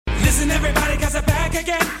Listen, everybody, 'cause they're back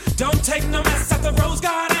again. Don't take no mess at the Rose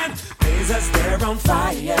Garden. Blazers, they're on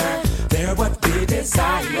fire. They're what we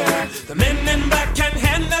desire. The men in black can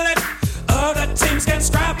handle it. Other teams can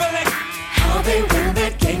scrabble it. How they win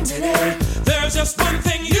that game today. There's just one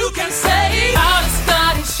thing you can say. How did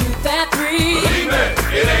Scotty shoot that three? Believe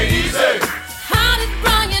it ain't easy. How did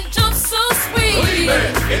Brian jump so sweet? Believe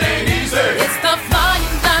it ain't easy. It's the flying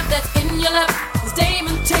dive that's in your lap. As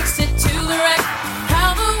Damon takes it to the rack.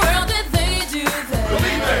 How the world did they do that?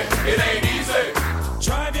 Believe it ain't easy.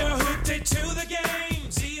 Drive your hoopty to the game.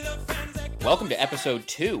 See the fans that... Welcome to episode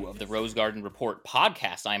 2 of the Rose Garden Report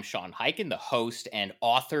podcast. I'm Sean Hyken, the host and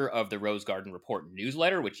author of the Rose Garden Report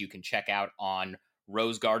newsletter, which you can check out on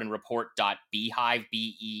rosegardenreport.beehive,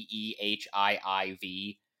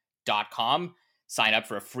 BEEHIIV.com. Sign up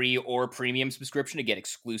for a free or premium subscription to get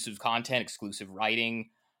exclusive content, exclusive writing,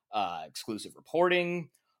 exclusive reporting,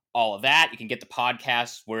 all of that. You can get the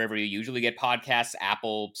podcasts wherever you usually get podcasts,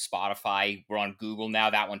 Apple, Spotify. We're on Google now.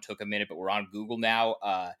 That one took a minute, but we're on Google now.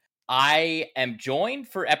 I am joined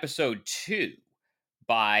for episode 2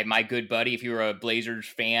 by my good buddy. If you're a Blazers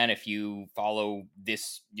fan, if you follow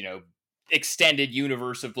this, extended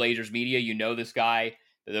universe of Blazers media, you know this guy,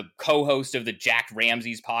 the co-host of the Jack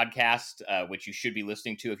Ramsey's podcast, which you should be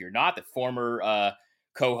listening to if you're not, the former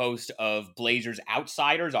co-host of Blazers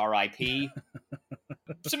Outsiders, RIP.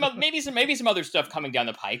 maybe some other stuff coming down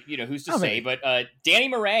the pipe, who's to say, but Danny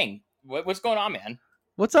Marang, what's going on, man?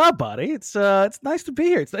 What's up, buddy? It's nice to be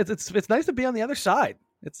here. It's nice to be on the other side.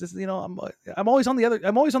 It's just, I'm always on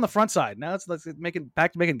the front side. Now it's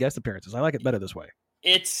making guest appearances. I like it better this way.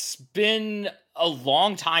 It's been a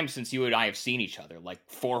long time since you and I have seen each other, like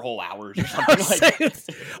 4 whole hours or something.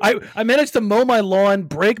 I managed to mow my lawn,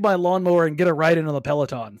 break my lawnmower, and get a ride into the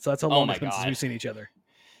Peloton. So that's how long it's been since we've seen each other.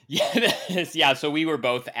 Yeah, so we were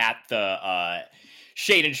both at the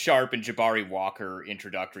Shaedon, Sharpe, and Jabari Walker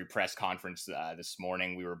introductory press conference this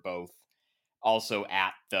morning. We were both also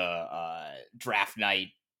at the draft night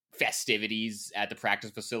festivities at the practice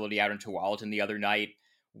facility out in Tualatin the other night,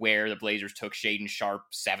 where the Blazers took Shaedon Sharpe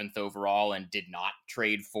 7th overall and did not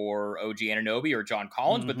trade for OG Anunoby or John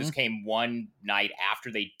Collins. But this came one night after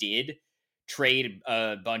they did trade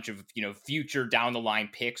a bunch of, future down the line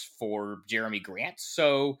picks for Jerami Grant.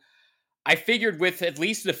 So I figured with at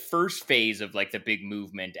least the first phase of like the big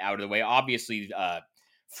movement out of the way, obviously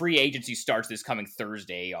free agency starts this coming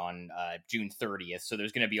Thursday on June 30th. So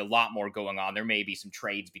there's going to be a lot more going on. There may be some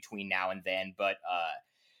trades between now and then, but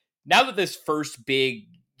now that this first big,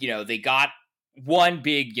 they got one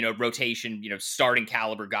big, rotation, starting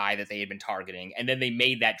caliber guy that they had been targeting, and then they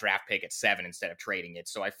made that draft pick at 7 instead of trading it.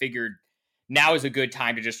 So I figured now is a good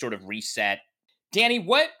time to just sort of reset. Danny,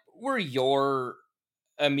 what were your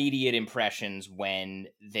immediate impressions when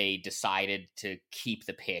they decided to keep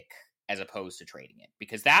the pick as opposed to trading it?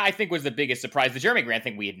 Because that, I think, was the biggest surprise. The Jerami Grant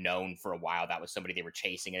thing we had known for a while. That was somebody they were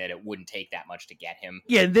chasing, and that it wouldn't take that much to get him.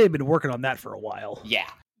 Yeah, they've been working on that for a while. Yeah.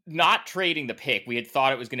 Not trading the pick. We had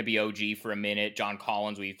thought it was going to be OG for a minute. John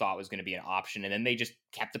Collins, we thought was going to be an option. And then they just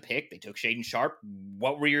kept the pick. They took Shaedon Sharpe.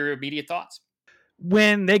 What were your immediate thoughts?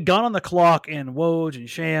 When they got on the clock and Woj and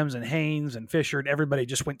Shams and Haynes and Fisher and everybody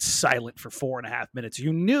just went silent for 4.5 minutes,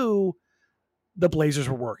 you knew the Blazers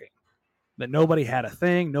were working. That nobody had a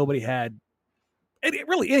thing. Nobody had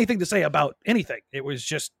really anything to say about anything. It was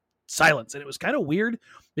just silence. And it was kind of weird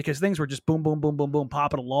because things were just boom, boom, boom, boom, boom,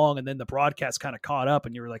 popping along. And then the broadcast kind of caught up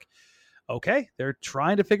and you were like, okay, they're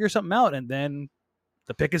trying to figure something out. And then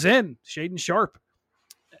the pick is in. Shaedon Sharpe.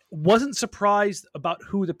 Wasn't surprised about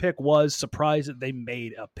who the pick was, surprised that they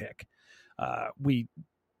made a pick. We'd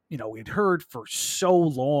heard for so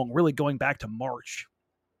long, really going back to March,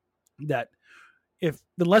 that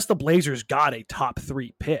unless the Blazers got a top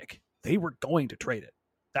 3 pick, they were going to trade it.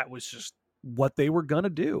 That was just what they were going to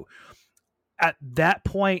do. At that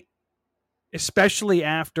point, especially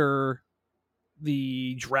after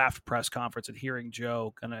the draft press conference and hearing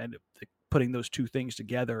Joe kind of putting those two things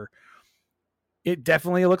together, it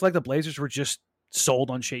definitely looked like the Blazers were just sold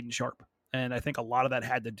on Shaedon Sharpe. And I think a lot of that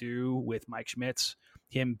had to do with Mike Schmitz,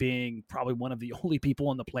 him being probably one of the only people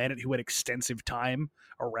on the planet who had extensive time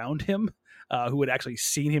around him, who had actually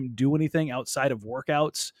seen him do anything outside of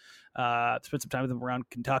workouts, spent some time with him around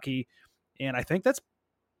Kentucky. And I think that's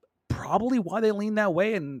probably why they leaned that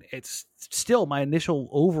way. And it's still my initial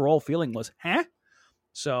overall feeling was,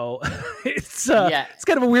 So it's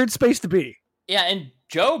kind of a weird space to be. Yeah, and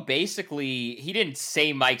Joe basically, he didn't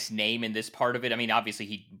say Mike's name in this part of it. I mean,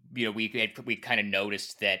 obviously we kind of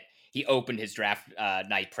noticed that he opened his draft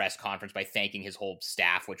night press conference by thanking his whole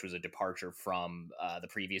staff, which was a departure from the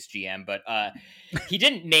previous GM. But he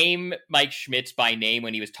didn't name Mike Schmitz by name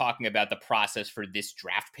when he was talking about the process for this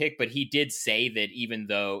draft pick. But he did say that even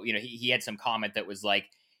though, he had some comment that was like,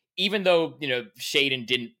 even though, Shaedon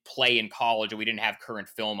didn't play in college and we didn't have current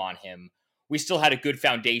film on him, we still had a good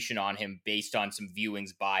foundation on him based on some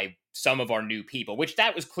viewings by some of our new people, which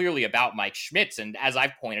that was clearly about Mike Schmitz. And as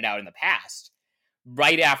I've pointed out in the past,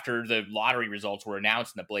 right after the lottery results were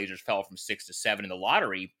announced and the Blazers fell from 6 to 7 in the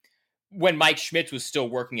lottery, when Mike Schmitz was still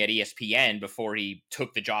working at ESPN before he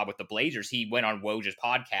took the job with the Blazers, he went on Woj's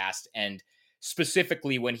podcast, and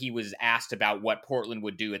specifically when he was asked about what Portland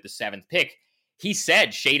would do at the 7th pick, he said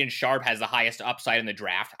Shaedon Sharpe has the highest upside in the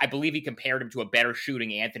draft. I believe he compared him to a better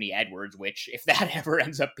shooting Anthony Edwards, which if that ever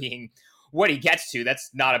ends up being what he gets to, that's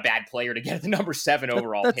not a bad player to get at the number 7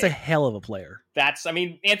 overall That's pick. a hell of a player.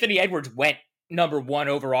 Anthony Edwards went number 1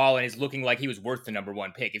 overall and is looking like he was worth the number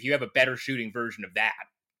 1 pick. If you have a better shooting version of that,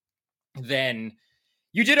 then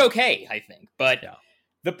you did okay, I think. But yeah.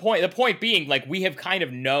 The point being, like, we have kind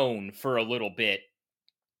of known for a little bit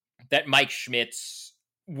that Mike Schmitz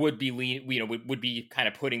would be kind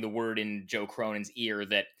of putting the word in Joe Cronin's ear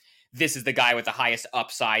that this is the guy with the highest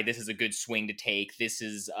upside. This is a good swing to take. This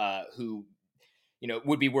is who,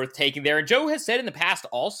 would be worth taking there. And Joe has said in the past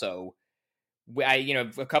also,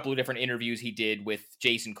 a couple of different interviews he did with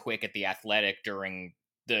Jason Quick at The Athletic during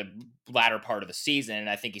the latter part of the season, and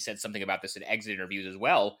I think he said something about this in exit interviews as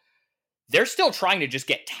well. They're still trying to just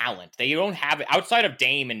get talent. They don't have, outside of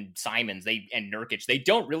Dame and Simons and Nurkic, they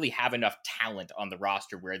don't really have enough talent on the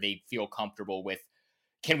roster where they feel comfortable with,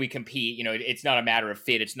 can we compete? It's not a matter of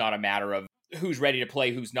fit. It's not a matter of who's ready to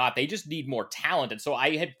play, who's not. They just need more talent. And so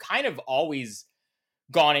I had kind of always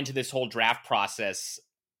gone into this whole draft process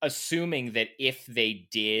assuming that if they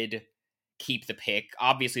did keep the pick,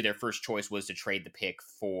 obviously their first choice was to trade the pick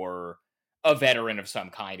for a veteran of some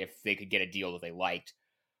kind if they could get a deal that they liked.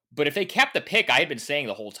 But if they kept the pick, I had been saying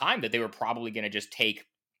the whole time that they were probably going to just take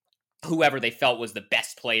whoever they felt was the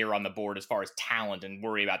best player on the board as far as talent and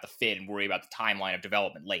worry about the fit and worry about the timeline of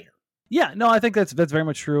development later. Yeah, no, I think that's very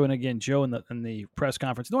much true. And again, Joe in the press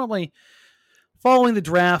conference, normally following the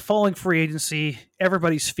draft, following free agency,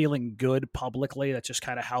 everybody's feeling good publicly. That's just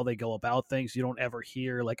kind of how they go about things. You don't ever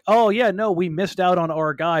hear like, "Oh yeah, no, we missed out on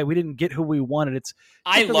our guy. We didn't get who we wanted."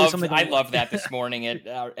 I love that this morning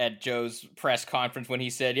at Joe's press conference when he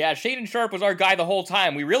said, "Yeah, Shaedon Sharpe was our guy the whole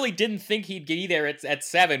time. We really didn't think he'd get there at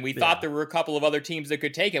 7. We thought there were a couple of other teams that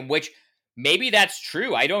could take him." Which maybe that's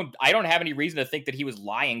true. I don't have any reason to think that he was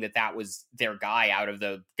lying that was their guy out of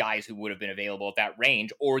the guys who would have been available at that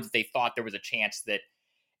range, or that they thought there was a chance that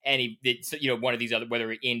one of these other,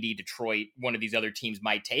 whether Indy, Detroit, one of these other teams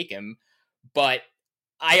might take him. But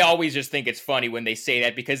I always just think it's funny when they say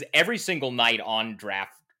that, because every single night on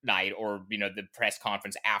draft night, or the press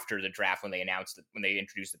conference after the draft when they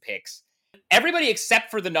introduced the picks, everybody except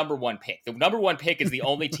for the number 1 pick. The number 1 pick is the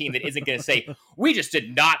only team that isn't going to say, we just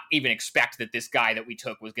did not even expect that this guy that we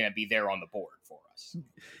took was going to be there on the board for us.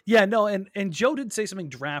 Yeah, no, and Joe did say something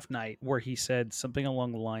draft night where he said something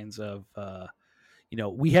along the lines of,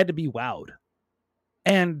 we had to be wowed.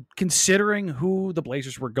 And considering who the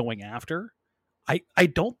Blazers were going after, I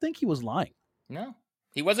don't think he was lying. No,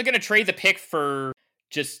 he wasn't going to trade the pick for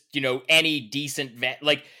just, any decent vet.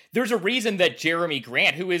 Like, there's a reason that Jerami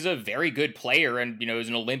Grant, who is a very good player and, is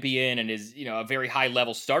an Olympian and is, a very high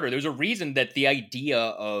level starter, there's a reason that the idea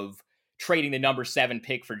of trading the number 7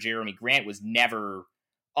 pick for Jerami Grant was never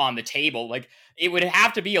on the table. Like, it would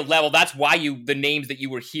have to be a level. That's why the names that you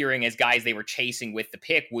were hearing as guys they were chasing with the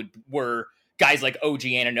pick were guys like OG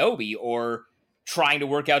Anunoby, or trying to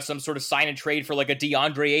work out some sort of sign and trade for like a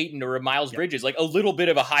DeAndre Ayton or a Miles Bridges, like a little bit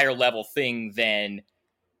of a higher level thing than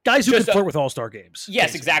guys who can flirt with all-star games.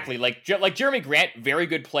 Yes, basically. Exactly. Like Jerami Grant, very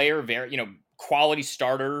good player, very, quality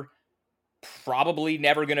starter, probably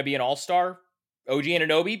never going to be an all-star. OG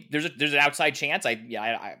Anunoby, there's an outside chance. I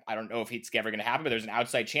don't know if it's ever going to happen, but there's an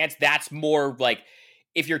outside chance. That's more like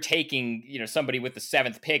if you're taking, somebody with the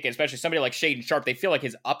 7th pick, especially somebody like Shaedon Sharpe, they feel like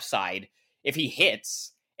his upside, if he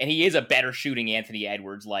hits, and he is a better shooting Anthony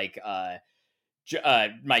Edwards, like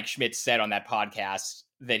Mike Schmitz said on that podcast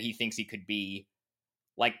that he thinks he could be.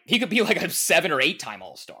 Like, he could be like a 7 or 8 time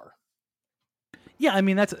All-Star. Yeah, I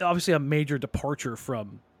mean, that's obviously a major departure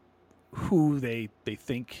from who they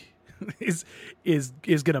think is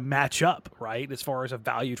going to match up, right, as far as a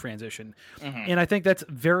value transition. Mm-hmm. And I think that's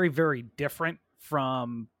very, very different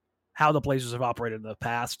from how the Blazers have operated in the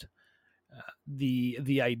past.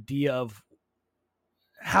 The idea of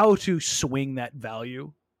how to swing that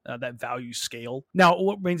value scale. Now,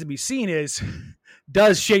 what remains to be seen is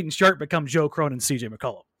does Shaedon Sharpe become Joe Cronin and CJ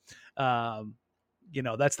McCollum?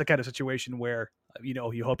 That's the kind of situation where,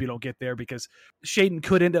 you hope you don't get there, because Shaedon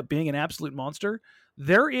could end up being an absolute monster.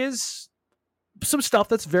 There is some stuff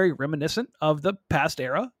that's very reminiscent of the past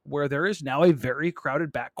era, where there is now a very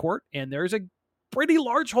crowded backcourt and there's a pretty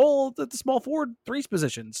large hole at the small forward threes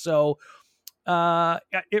position. So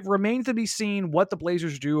it remains to be seen what the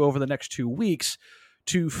Blazers do over the next 2 weeks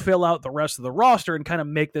to fill out the rest of the roster and kind of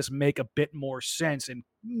make this make a bit more sense and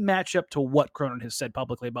match up to what Cronin has said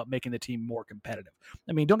publicly about making the team more competitive.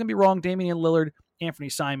 I mean, don't get me wrong, Damian Lillard, Anthony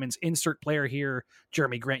Simons, insert player here,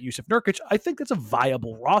 Jeremy Grant, Yusuf Nurkic. I think that's a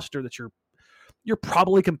viable roster that you're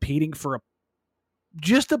probably competing for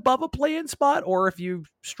just above a play-in spot, or if you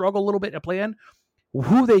struggle a little bit at play-in,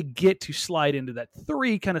 who they get to slide into that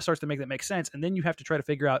 3 kind of starts to make that make sense. And then you have to try to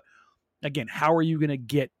figure out, again, how are you going to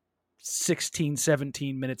get 16,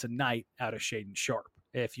 17 minutes a night out of Shaedon Sharpe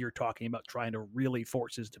if you're talking about trying to really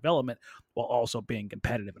force his development while also being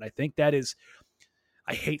competitive. And I think that is,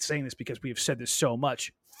 I hate saying this because we have said this so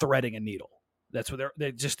much, threading a needle. That's what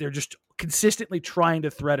they're just consistently trying to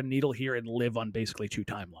thread a needle here and live on basically 2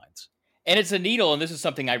 timelines. And it's a needle, and this is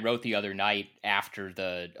something I wrote the other night after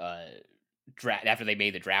the draft, after they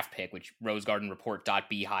made the draft pick, which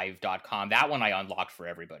rosegardenreport.beehive.com. That one I unlocked for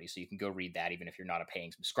everybody, so you can go read that even if you're not a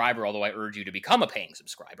paying subscriber, although I urge you to become a paying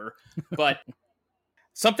subscriber. But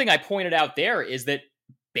something I pointed out there is that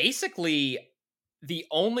basically the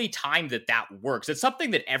only time that works, it's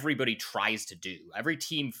something that everybody tries to do. Every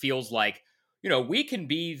team feels like, we can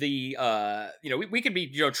be the, we can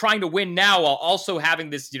be, trying to win now while also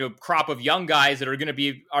having this, crop of young guys that are going to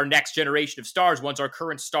be our next generation of stars once our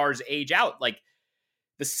current stars age out. Like,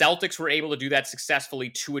 the Celtics were able to do that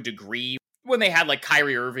successfully to a degree when they had like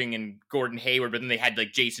Kyrie Irving and Gordon Hayward, but then they had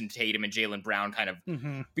like Jason Tatum and Jaylen Brown kind of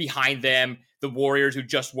behind them. The Warriors, who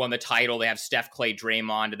just won the title, they have Steph, Clay,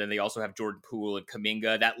 Draymond, and then they also have Jordan Poole and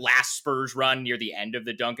Kuminga. That last Spurs run near the end of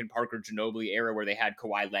the Duncan Parker Ginobili era where they had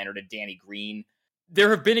Kawhi Leonard and Danny Green.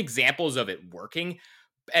 There have been examples of it working,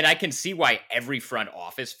 and I can see why every front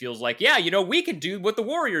office feels like, yeah, we can do what the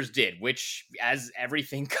Warriors did, which, as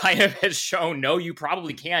everything kind of has shown, no, you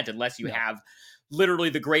probably can't unless you have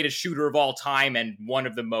literally the greatest shooter of all time and one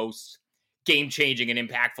of the most game-changing and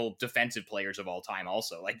impactful defensive players of all time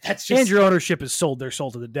also. Like, that's just... And your ownership has sold their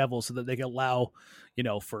soul to the devil so that they can allow,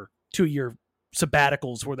 for 2-year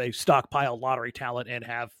sabbaticals where they stockpile lottery talent and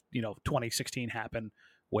have, 2016 happen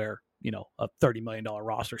where, a $30 million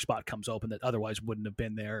roster spot comes open that otherwise wouldn't have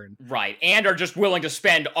been there. And right. And are just willing to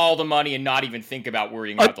spend all the money and not even think about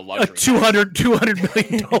worrying about the luxury. A $200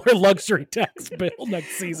 million luxury tax bill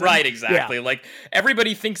next season. Right, exactly. Yeah. Like,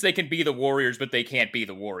 everybody thinks they can be the Warriors, but they can't be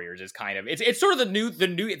the Warriors is kind of, it's sort of the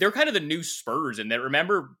new, they're kind of the new Spurs. And that,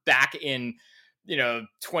 remember back in,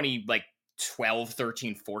 2012,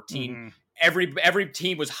 13, 14, every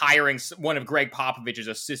team was hiring one of Greg Popovich's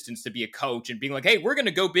assistants to be a coach and being like, hey, we're going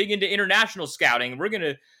to go big into international scouting. We're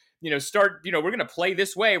going to, start, we're going to play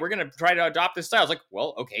this way. We're going to try to adopt this style. It's like,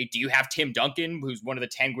 well, okay. Do you have Tim Duncan, who's one of the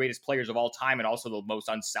 10 greatest players of all time and also the most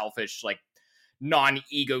unselfish, like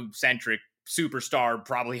non-egocentric superstar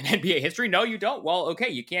probably in NBA history? No, you don't. Well, okay.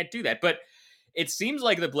 You can't do that. But it seems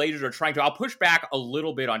like the Blazers are trying to, I'll push back a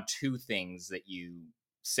little bit on 2 things that you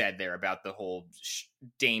said there about the whole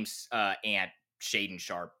Dame Ant Shaedon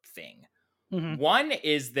Sharpe thing. One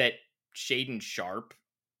is that Shaedon Sharpe,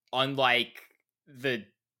 unlike the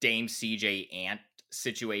Dame CJ Ant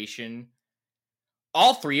situation,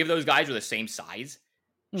 all 3 of those guys are the same size.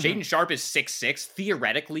 Shaedon Sharpe is 6'6".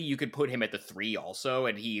 Theoretically, you could put him at the 3 also,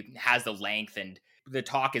 and he has the length, and the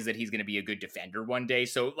talk is that he's going to be a good defender one day.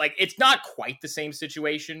 So, like, it's not quite the same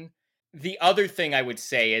situation. The other thing I would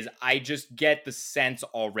say is I just get the sense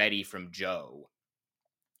already from Joe,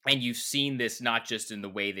 and you've seen this not just in the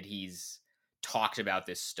way that he's talked about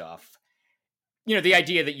this stuff. The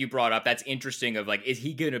idea that you brought up, that's interesting of like, is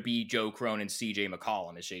he going to be Joe Cronin and CJ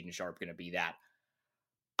McCollum? Is Shaedon Sharpe going to be that?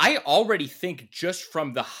 I already think just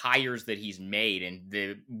from the hires that he's made and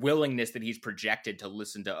the willingness that he's projected to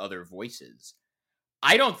listen to other voices,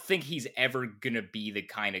 I don't think he's ever going to be the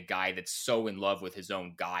kind of guy that's so in love with his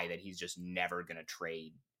own guy that he's just never going to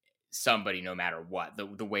trade somebody no matter what,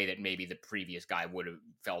 the way that maybe the previous guy would have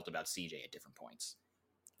felt about CJ at different points.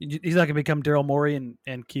 He's not going to become Daryl Morey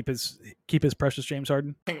and keep his precious James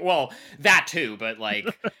Harden? Well, that too, but like...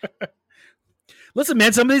 Listen,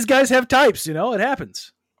 man, some of these guys have types, it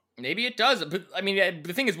happens. Maybe it does, but I mean,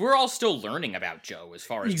 the thing is, we're all still learning about Joe as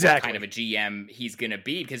far as what kind of a GM he's going to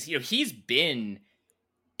be, because, he's been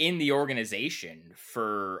in the organization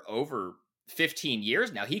for over 15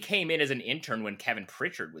 years now. He came in as an intern when Kevin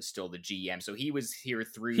Pritchard was still the GM, so he was here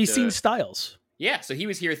through He's seen styles. Yeah, so he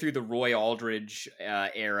was here through the Roy Aldridge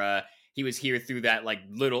era. He was here through that like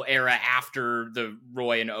little era after the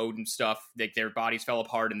Roy and Odin stuff. Like their bodies fell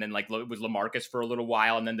apart, and then like it was LaMarcus for a little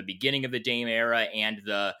while, and then the beginning of the Dame era and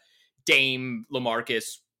the Dame,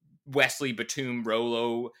 LaMarcus, Wesley, Batum,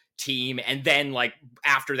 Rolo team, and then like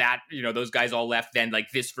after that, those guys all left. Then like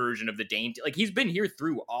this version of the Dame, like he's been here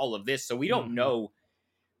through all of this, so we don't know.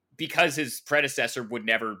 Because his predecessor would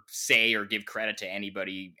never say or give credit to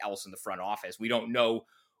anybody else in the front office, we don't know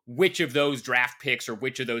which of those draft picks or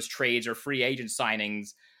which of those trades or free agent signings,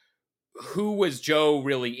 who was Joe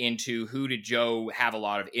really into? Who did Joe have a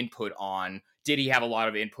lot of input on? Did he have a lot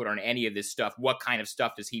of input on any of this stuff? What kind of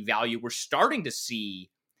stuff does he value? We're starting to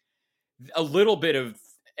see a little bit of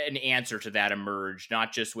an answer to that emerge,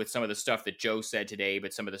 not just with some of the stuff that Joe said today,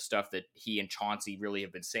 but some of the stuff that he and Chauncey really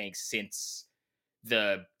have been saying since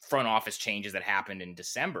the front office changes that happened in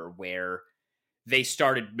December, where they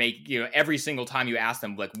started making, every single time you ask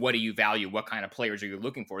them, like, what do you value? What kind of players are you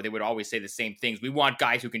looking for? They would always say the same things. We want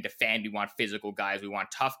guys who can defend. We want physical guys. We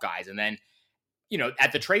want tough guys. And then,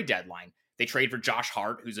 at the trade deadline, they trade for Josh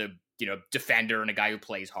Hart, who's a, defender and a guy who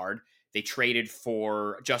plays hard. They traded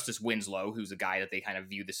for Justice Winslow, who's a guy that they kind of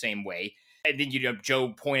view the same way. And then, Joe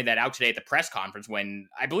pointed that out today at the press conference when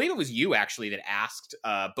I believe it was you actually that asked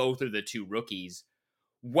both of the two rookies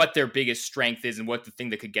what their biggest strength is and what the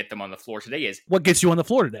thing that could get them on the floor today is. What gets you on the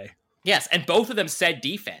floor today? Yes, and both of them said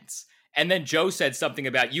defense. And then Joe said something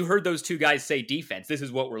about, you heard those two guys say defense. This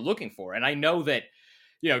is what we're looking for. And I know that,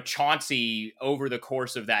 Chauncey, over the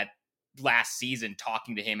course of that last season,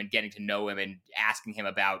 talking to him and getting to know him and asking him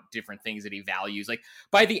about different things that he values, like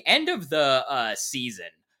by the end of the season,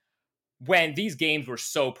 when these games were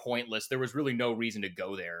so pointless, there was really no reason to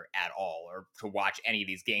go there at all or to watch any of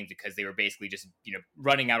these games because they were basically just,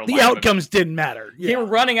 running out of the outcomes didn't matter. Yeah. They were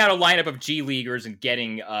running out of lineup of G Leaguers and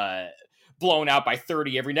getting blown out by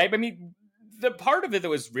 30 every night. I mean, the part of it that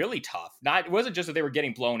was really tough, it wasn't just that they were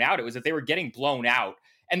getting blown out, it was that they were getting blown out.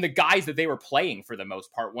 And the guys that they were playing for the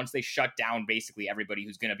most part, once they shut down basically everybody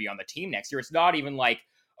who's going to be on the team next year, it's not even like,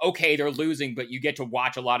 okay, they're losing, but you get to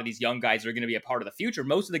watch a lot of these young guys that are going to be a part of the future.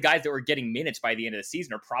 Most of the guys that were getting minutes by the end of the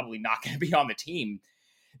season are probably not going to be on the team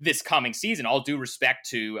this coming season. All due respect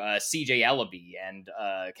to CJ Ellaby and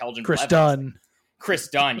Keldon Chris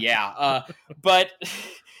Dunn, yeah. But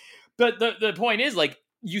the point is, like,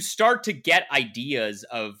 you start to get ideas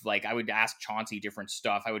of, like, I would ask Chauncey different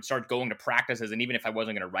stuff. I would start going to practices, and even if I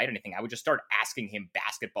wasn't going to write anything, I would just start asking him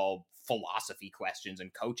basketball philosophy questions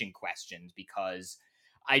and coaching questions because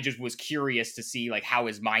I just was curious to see like how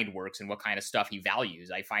his mind works and what kind of stuff he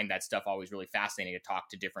values. I find that stuff always really fascinating to talk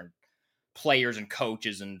to different players and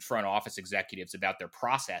coaches and front office executives about their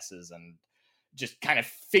processes and just kind of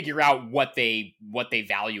figure out what they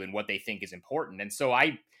value and what they think is important. And so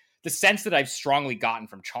the sense that I've strongly gotten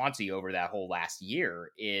from Chauncey over that whole last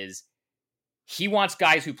year is he wants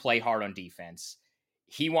guys who play hard on defense.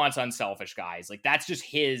 He wants unselfish guys. Like that's just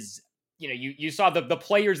his. You saw the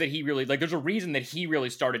players that he really, like, there's a reason that he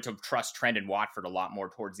really started to trust Trendon Watford a lot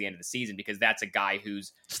more towards the end of the season because that's a guy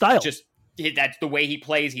who's style. Just, that's the way he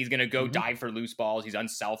plays. He's going to go dive for loose balls. He's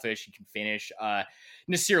unselfish. He can finish.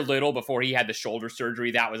 Nasir Little, before he had the shoulder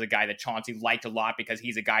surgery, that was a guy that Chauncey liked a lot because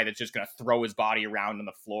he's a guy that's just going to throw his body around on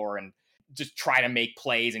the floor and just try to make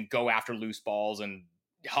plays and go after loose balls and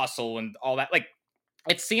hustle and all that. Like,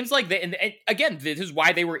 it seems like and again, this is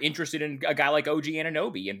why they were interested in a guy like OG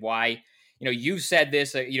Anunoby and why, you've said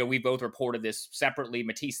this, we both reported this separately.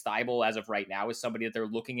 Matisse Thybulle, as of right now, is somebody that they're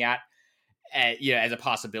looking at, as a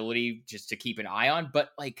possibility just to keep an eye on. But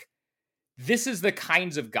like, this is the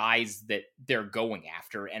kinds of guys that they're going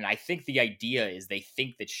after. And I think the idea is they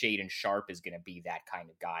think that Shaedon Sharpe is going to be that kind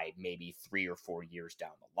of guy, maybe 3 or 4 years down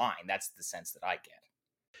the line. That's the sense that I get.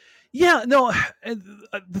 Yeah, no,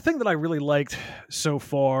 the thing that I really liked so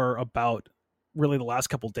far about really the last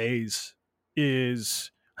couple days is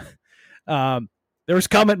there was a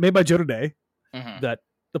comment made by Joe today that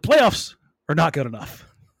the playoffs are not good enough.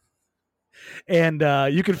 And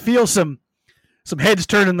you could feel some heads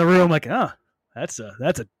turn in the room like, that's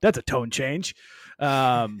a tone change.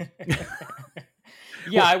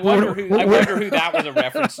 Yeah, I wonder who that was a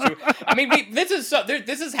reference to. I mean, this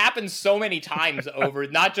has happened so many times over,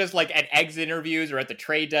 not just like at exit interviews or at the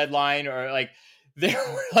trade deadline or like there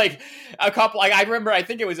were like a couple. Like I remember, I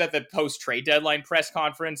think it was at the post trade deadline press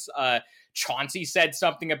conference. Chauncey said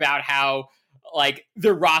something about how like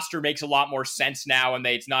their roster makes a lot more sense now and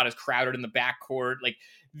it's not as crowded in the backcourt. Like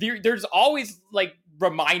there's always like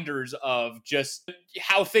reminders of just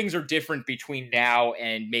how things are different between now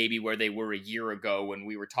and maybe where they were a year ago when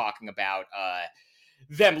we were talking about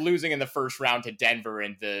them losing in the first round to Denver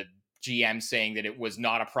and the GM saying that it was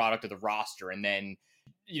not a product of the roster, and then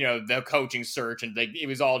the coaching search, and it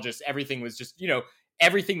was all just, everything was just,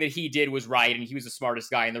 everything that he did was right, and he was the smartest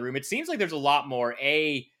guy in the room. It seems like there's a lot more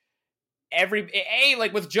like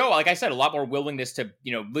with Joe, like I said, a lot more willingness to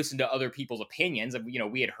listen to other people's opinions.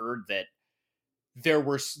 We had heard that there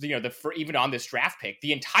were even on this draft pick,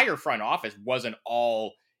 the entire front office wasn't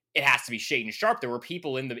all, it has to be Shaedon Sharpe. There were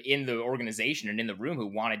people in the organization and in the room who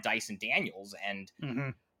wanted Dyson Daniels, and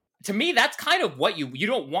to me, that's kind of what you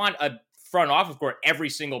don't want a front office where every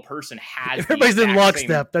single person has. Everybody's in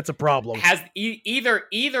lockstep. That's a problem. Has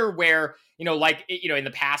either where in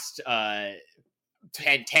the past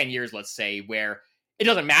 10 years, let's say, where it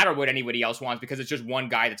doesn't matter what anybody else wants because it's just one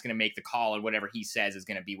guy that's going to make the call, and whatever he says is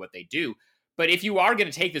going to be what they do. But if you are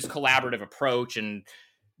going to take this collaborative approach and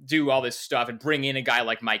do all this stuff and bring in a guy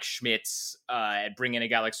like Mike Schmitz, and bring in a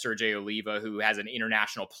guy like Sergey Oliva, who has an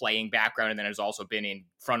international playing background and then has also been in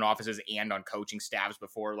front offices and on coaching staffs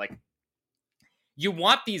before, like, you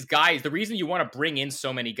want these guys. The reason you want to bring in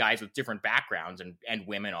so many guys with different backgrounds and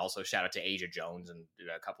women, also shout out to Asia Jones and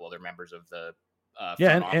a couple other members of the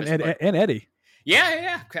front office, and Eddie.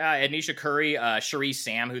 Yeah. Anisha Curry, Cherise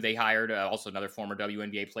Sam, who they hired, also another former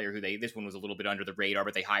WNBA player this one was a little bit under the radar,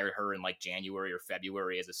 but they hired her in like January or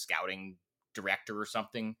February as a scouting director or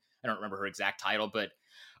something. I don't remember her exact title, but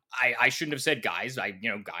I shouldn't have said guys.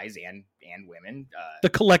 Guys and women. The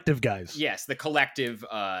collective guys. Yes, the collective.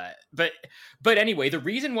 But anyway, the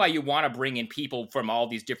reason why you want to bring in people from all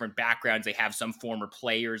these different backgrounds, they have some former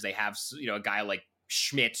players. They have a guy like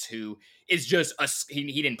Schmitz, who is just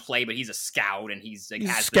he didn't play, but he's a scout, and he's a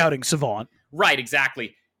scouting savant. Right,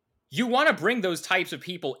 exactly. You want to bring those types of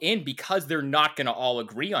people in because they're not going to all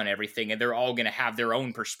agree on everything, and they're all going to have their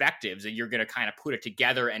own perspectives, and you're going to kind of put it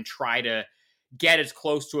together and try to get as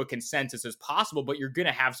close to a consensus as possible, but you're going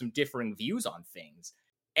to have some differing views on things.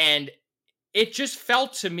 And it just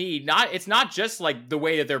felt to me, it's not just like the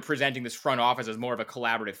way that they're presenting this front office as more of a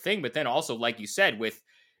collaborative thing, but then also, like you said, with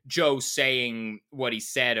Joe saying what he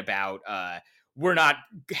said about, we're not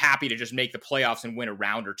happy to just make the playoffs and win a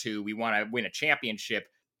round or two. We want to win a championship.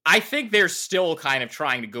 I think they're still kind of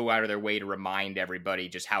trying to go out of their way to remind everybody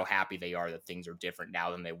just how happy they are that things are different now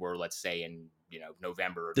than they were, let's say, in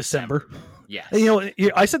November or December. Yeah.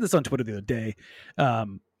 I said this on Twitter the other day.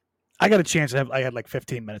 I got a chance I had like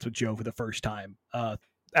 15 minutes with Joe for the first time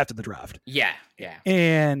after the draft. Yeah.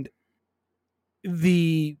 And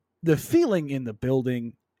the feeling in the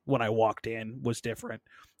building when I walked in was different.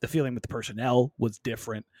 The feeling with the personnel was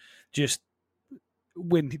different. Just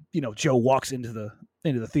when Joe walks into the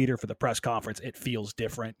theater for the press conference, it feels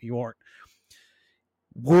different. You aren't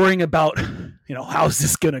worrying about how's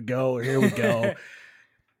this gonna go, or here we go.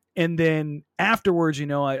 And then afterwards,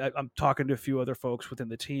 I'm talking to a few other folks within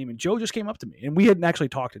the team, and Joe just came up to me, and we hadn't actually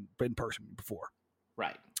talked in person before,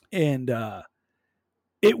 right? And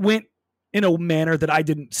it went in a manner that I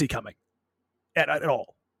didn't see coming at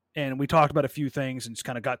all. And we talked about a few things and just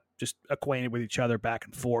kind of got just acquainted with each other back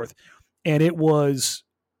and forth. And it was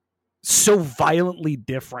so violently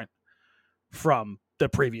different from the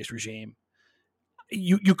previous regime.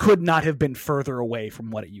 You could not have been further away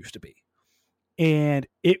from what it used to be. And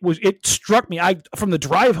it struck me. From the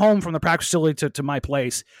drive home from the practice facility to my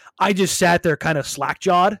place, I just sat there kind of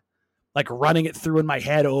slack-jawed, like running it through in my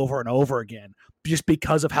head over and over again, just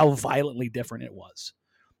because of how violently different it was.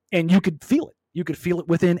 And you could feel it. You could feel it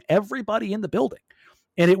within everybody in the building.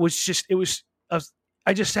 And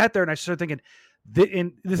I just sat there and I started thinking,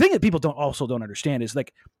 and the thing that people don't understand is,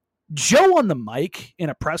 like, Joe on the mic in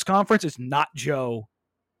a press conference is not Joe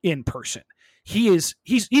in person. He's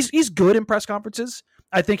good in press conferences.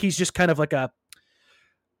 I think he's just kind of like a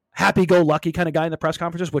happy-go-lucky kind of guy in the press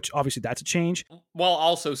conferences, which obviously that's a change. While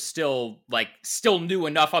also still new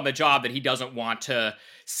enough on the job that he doesn't want to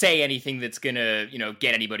say anything that's gonna,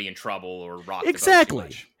 get anybody in trouble or rock the boat too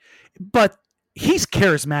much. But he's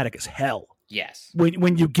charismatic as hell. Yes.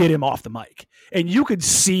 When you get him off the mic, and you could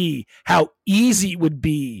see how easy it would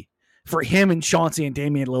be for him and Chauncey and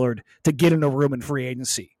Damian Lillard to get in a room in free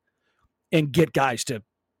agency and get guys to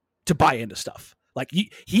buy into stuff. Like,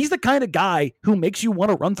 he's the kind of guy who makes you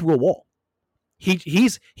want to run through a wall.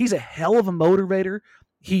 He's a hell of a motivator.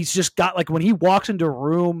 He's just got, like, when he walks into a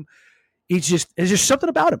room, there's just something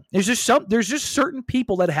about him. There's just certain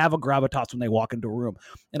people that have a gravitas when they walk into a room.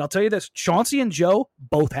 And I'll tell you this, Chauncey and Joe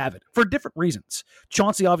both have it for different reasons.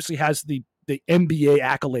 Chauncey obviously has the NBA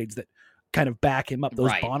accolades that kind of back him up,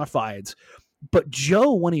 those bona fides. But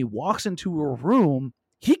Joe, when he walks into a room,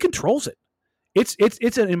 he controls it.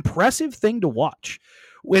 It's an impressive thing to watch.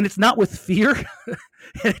 When it's not with fear,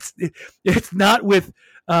 it's not with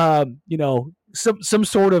some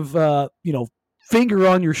sort of finger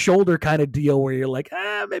on your shoulder kind of deal where you're like,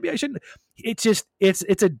 maybe I shouldn't. It's just it's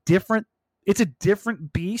a different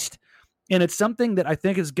beast, and it's something that I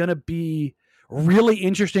think is going to be really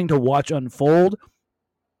interesting to watch unfold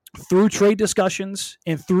through trade discussions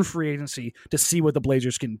and through free agency to see what the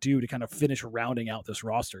Blazers can do to kind of finish rounding out this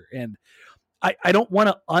roster. And I don't want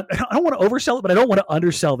to oversell it, but I don't want to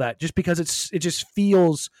undersell that just because it just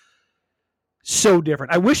feels so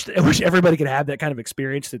different. I wish everybody could have that kind of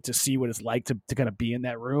experience to see what it's like to kind of be in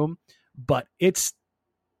that room, but it's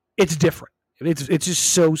different. It's just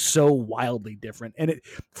so wildly different, and it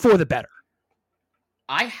for the better.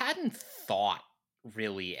 I hadn't thought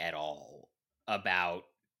really at all about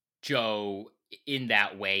Joe in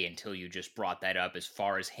that way until you just brought that up, as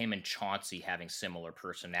far as him and Chauncey having similar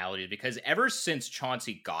personalities, because ever since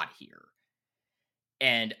Chauncey got here,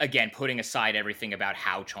 and again, putting aside everything about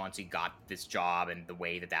how Chauncey got this job and the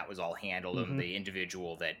way that was all handled, and the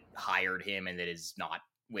individual that hired him and that is not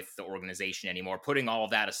with the organization anymore, putting all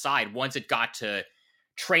of that aside, once it got to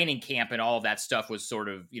training camp and all of that stuff was sort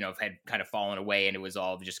of, had kind of fallen away, and it was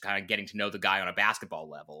all just kind of getting to know the guy on a basketball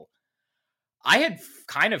level, I had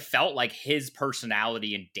kind of felt like his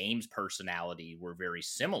personality and Dame's personality were very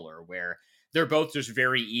similar, where they're both just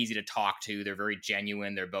very easy to talk to. They're very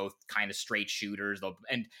genuine. They're both kind of straight shooters.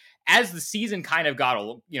 And as the season kind of got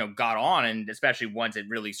on, and especially once it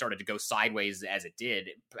really started to go sideways as it did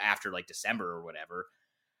after like December or whatever,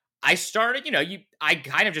 I started, I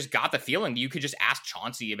kind of just got the feeling you could just ask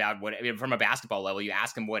Chauncey about from a basketball level, you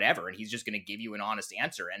ask him whatever, and he's just going to give you an honest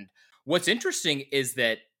answer. And what's interesting is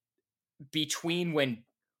that between when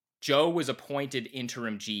Joe was appointed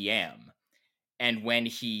interim GM and when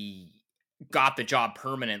he got the job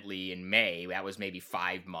permanently in May, that was maybe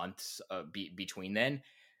 5 months between then,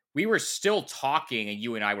 we were still talking, and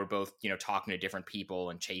you and I were both, talking to different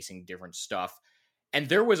people and chasing different stuff. And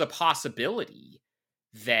there was a possibility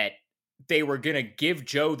that they were going to give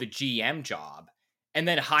Joe the GM job and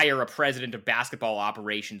then hire a president of basketball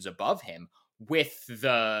operations above him, with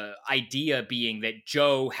the idea being that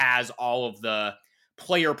Joe has all of the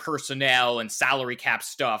player personnel and salary cap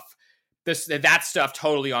stuff, that stuff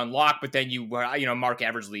totally on lock. But then Mark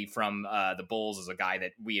Eversley from the Bulls is a guy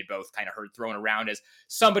that we had both kind of heard thrown around as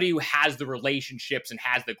somebody who has the relationships and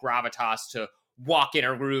has the gravitas to walk in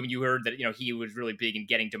a room. You heard that, he was really big in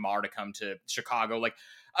getting DeMar to come to Chicago, like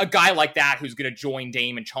a guy like that who's going to join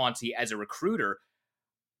Dame and Chauncey as a recruiter.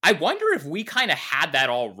 I wonder if we kind of had that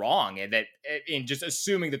all wrong, and that in just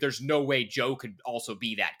assuming that there's no way Joe could also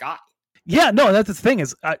be that guy. Yeah, no, that's the thing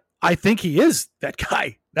is I think he is that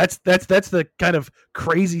guy. That's the kind of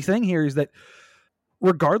crazy thing here, is that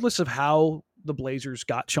regardless of how the Blazers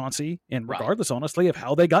got Chauncey, and regardless, honestly, of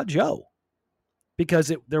how they got Joe,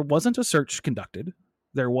 because there wasn't a search conducted,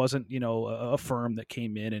 there wasn't a firm that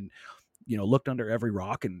came in and looked under every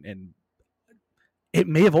rock, and it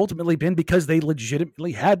may have ultimately been because they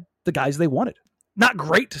legitimately had the guys they wanted. Not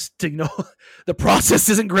great to the process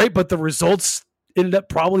isn't great, but the results ended up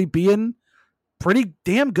probably being pretty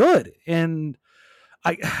damn good. And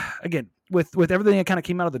again, with everything that kind of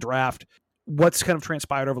came out of the draft, what's kind of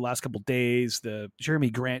transpired over the last couple of days, the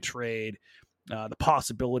Jerami Grant trade, the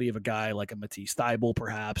possibility of a guy like a Matisse Thybulle,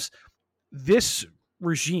 perhaps, this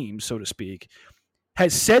regime, so to speak,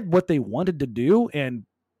 has said what they wanted to do, and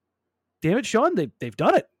damn it, Sean, they've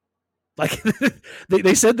done it. Like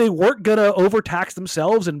they said they weren't going to overtax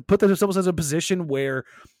themselves and put themselves in a position where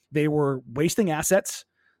they were wasting assets.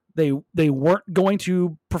 They weren't going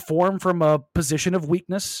to perform from a position of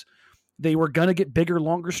weakness. They were going to get bigger,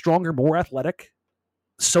 longer, stronger, more athletic.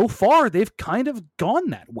 So far, they've kind of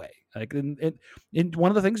gone that way. Like, and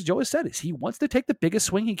one of the things Joe has said is he wants to take the biggest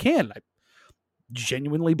swing he can. I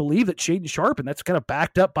genuinely believe that Shaedon Sharpe, and that's kind of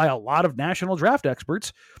backed up by a lot of national draft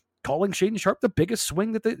experts, calling Shaedon Sharpe the biggest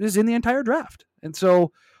swing that is in the entire draft. And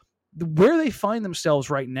so where they find themselves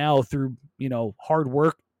right now through, hard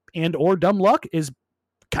work and or dumb luck is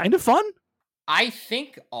kind of fun. I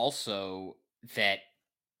think also that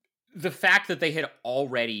the fact that they had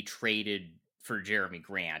already traded for Jerami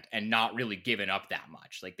Grant and not really given up that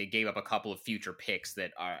much, like they gave up a couple of future picks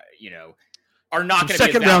that are, are not going to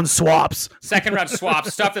be second round swaps,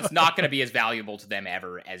 stuff that's not going to be as valuable to them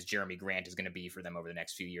ever as Jerami Grant is going to be for them over the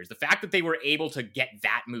next few years. The fact that they were able to get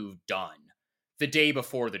that move done the day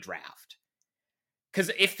before the draft, because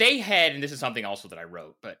if they had, and this is something also that I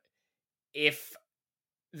wrote, but if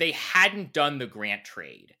they hadn't done the Grant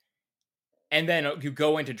trade and then you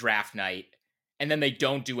go into draft night and then they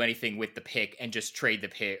don't do anything with the pick and just trade the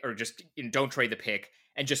pick, or just don't trade the pick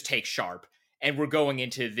and just take Sharpe, and we're going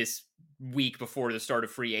into this week before the start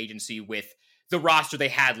of free agency with the roster they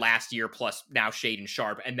had last year plus now Shaedon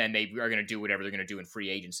Sharpe, and then they are going to do whatever they're going to do in free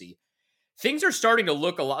agency. Things are starting to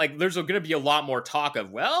look a lot like there's going to be a lot more talk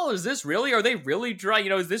of, well, is this really, are they really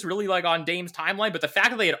trying, is this really like on Dame's timeline? But the fact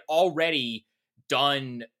that they had already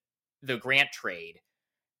done the Grant trade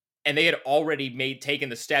and they had already taken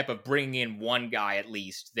the step of bringing in one guy at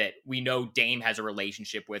least that we know Dame has a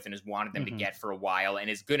relationship with and has wanted them to get for a while and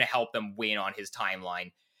is going to help them win on his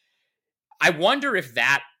timeline. I wonder if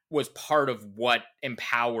that was part of what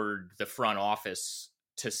empowered the front office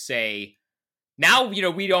to say, now,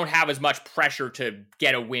 we don't have as much pressure to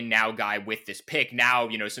get a win now guy with this pick. Now,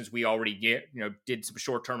 since we already did some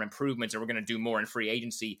short-term improvements and we're going to do more in free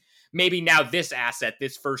agency, maybe now this asset,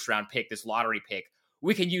 this first-round pick, this lottery pick,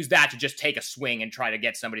 we can use that to just take a swing and try to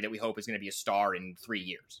get somebody that we hope is going to be a star in 3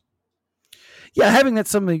 years. Yeah, having that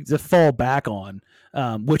something to fall back on,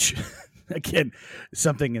 which, again,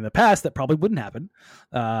 something in the past that probably wouldn't happen.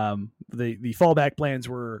 The fallback plans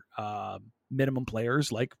were minimum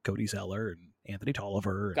players like Cody Zeller and Anthony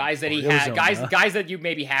Tolliver, guys that he had, guys that you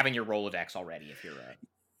maybe have in your Rolodex already. If you're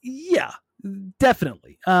yeah,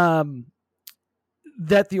 definitely.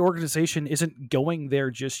 That the organization isn't going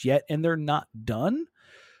there just yet, and they're not done,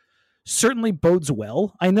 certainly bodes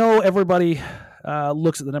well. I know everybody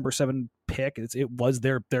looks at the number 7 pick. It was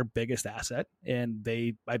their biggest asset, and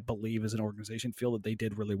they, I believe, as an organization, feel that they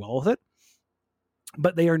did really well with it.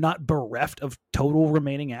 But they are not bereft of total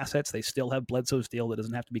remaining assets. They still have Bledsoe's deal that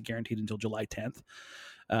doesn't have to be guaranteed until July 10th.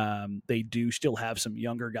 They do still have some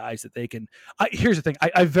younger guys that they can. Here's the thing.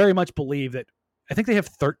 I very much believe that. I think they have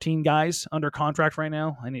 13 guys under contract right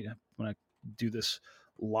now. I'm going to do this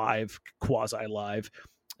live, quasi-live.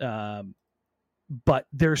 But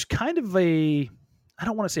there's kind of I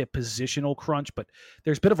don't want to say a positional crunch, but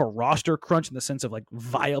there's a bit of a roster crunch in the sense of like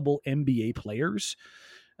viable NBA players.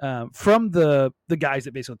 From the guys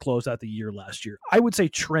that basically closed out the year last year. I would say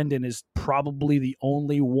Trendon is probably the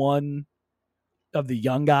only one of the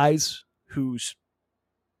young guys who's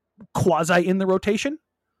quasi in the rotation.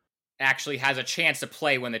 Actually has a chance to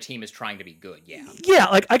play when the team is trying to be good. Yeah. Yeah.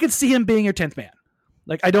 Like I could see him being your 10th man.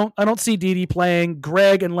 Like I don't see Dede playing.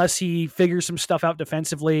 Greg, unless he figures some stuff out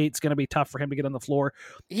defensively, it's going to be tough for him to get on the floor.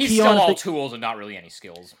 He's still all tools and not really any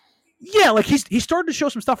skills. Yeah, like he started to show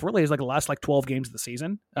some stuff really as like the last 12 games of the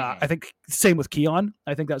season. I think same with Keon.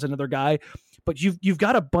 I think that's another guy. But you've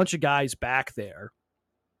got a bunch of guys back there.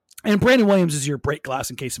 And Brandon Williams is your break glass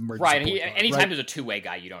in case of emergency. Right. Anytime there's a two-way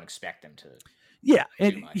guy, you don't expect him to. Yeah,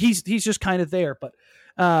 and he's just kind of there. But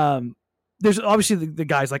there's obviously the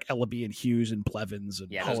guys like Ellaby and Hughes and Plevins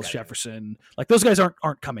and Hollis Jefferson. Like those guys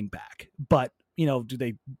aren't coming back. But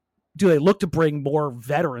do they look to bring more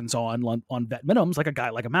veterans on vet minimums, like a guy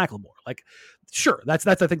like a McLemore? Like, sure, that's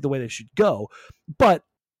I think the way they should go. But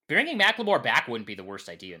bringing McLemore back wouldn't be the worst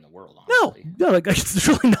idea in the world, honestly. No, like it's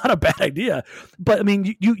really not a bad idea. But I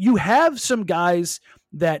mean, you have some guys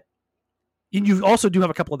that, and you also do have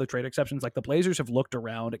a couple other trade exceptions. Like the Blazers have looked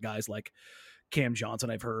around at guys like Cam Johnson,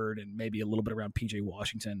 I've heard, and maybe a little bit around PJ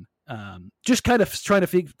Washington. Just kind of trying to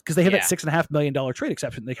figure, because they have that $6.5 million trade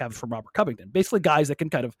exception they have from Robert Covington. Basically, guys that can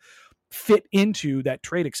kind of fit into that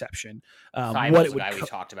trade exception. What it would guy we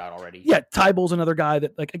talked about already. Yeah, Tyball's another guy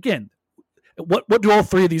that, like, again, what do all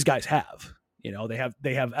three of these guys have?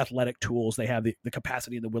 They have athletic tools, they have the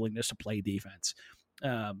capacity and the willingness to play defense.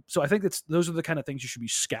 So I think those are the kind of things you should be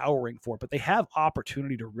scouring for. But they have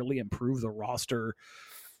opportunity to really improve the roster.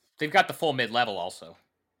 They've got the full mid-level also.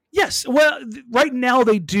 Yes. Well, right now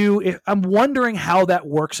they do. I'm wondering how that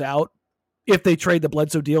works out if they trade the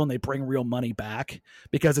Bledsoe deal and they bring real money back,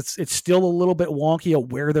 because it's still a little bit wonky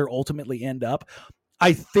of where they're ultimately end up.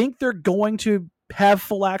 I think they're going to have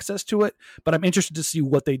full access to it, but I'm interested to see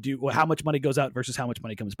what they do, how much money goes out versus how much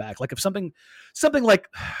money comes back. Like if something like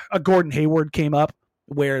a Gordon Hayward came up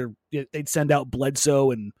where they'd send out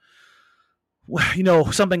Bledsoe and,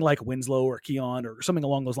 something like Winslow or Keon or something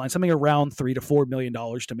along those lines, something around $3 to $4 million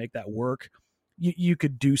to make that work. You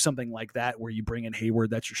could do something like that where you bring in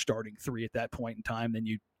Hayward, that's your starting 3 at that point in time. Then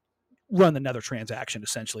you run another transaction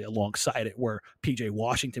essentially alongside it where PJ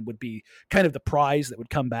Washington would be kind of the prize that would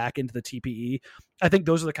come back into the TPE. I think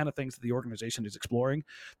those are the kind of things that the organization is exploring,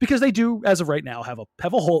 because they do, as of right now, have a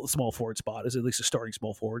whole small forward spot as at least a starting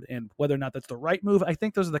small forward. And whether or not that's the right move, I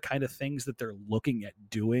think those are the kind of things that they're looking at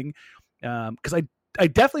doing. Because I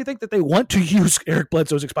definitely think that they want to use Eric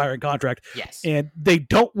Bledsoe's expiring contract. Yes. And they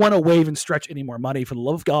don't want to waive and stretch any more money, for the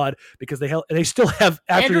love of God, because they still have,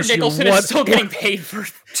 after Andrew this Nicholson year, is still getting paid for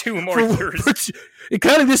 2 more years.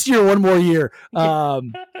 Kind of this year, 1 more year.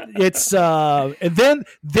 And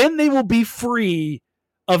then they will be free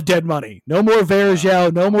of dead money. No more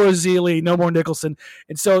Varejao, no more Zealy, no more Nicholson.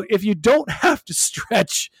 And so if you don't have to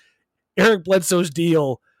stretch Eric Bledsoe's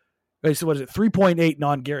deal, so what is it, 3.8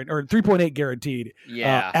 non-guaranteed or 3.8 guaranteed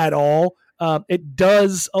at all, it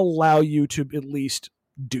does allow you to at least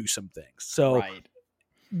do some things. So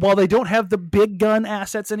while they don't have the big gun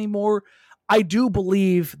assets anymore, I do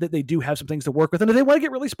believe that they do have some things to work with. And if they want to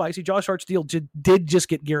get really spicy, Josh Hart's deal did just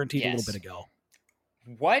get guaranteed a little bit ago.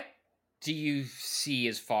 What do you see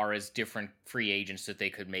as far as different free agents that they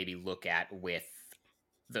could maybe look at with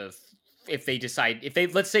if they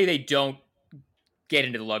let's say they don't get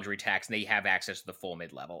into the luxury tax and they have access to the full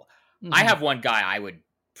mid-level? Mm-hmm. I have one guy I would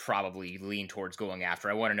probably lean towards going after.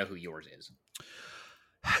 I want to know who yours is.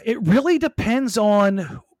 It really depends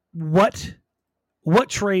on what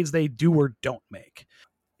trades they do or don't make.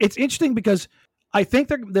 It's interesting because I think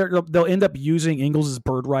they'll end up using Ingles'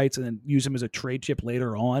 bird rights and then use him as a trade chip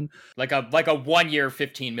later on, like a 1 year,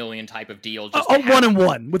 $15 million type of deal. Just a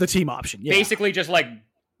 1-and-1 with a team option. Yeah. Basically, just like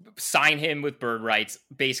sign him with bird rights.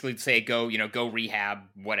 Basically, say go rehab,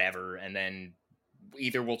 whatever, and then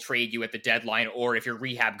either we'll trade you at the deadline, or if your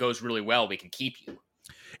rehab goes really well, we can keep you.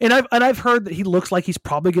 And I've heard that he looks like he's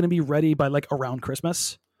probably going to be ready by like around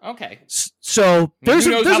Christmas. Okay. So who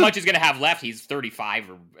knows how much he's going to have left? He's 35,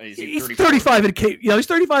 or is he 34? He's 35, and he's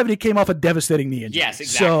 35, and he came off a devastating knee injury. Yes,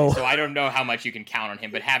 exactly. So I don't know how much you can count on him,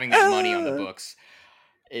 but having that money on the books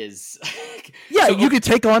is you can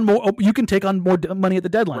take on more. You can take on more money at the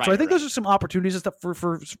deadline. Right, so I think those are some opportunities and stuff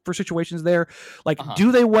for situations there. Like,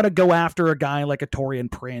 do they want to go after a guy like a Torian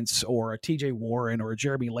Prince or a TJ Warren or a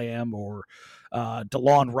Jeremy Lamb or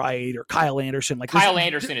DeLon Wright or Kyle Anderson? Like, Kyle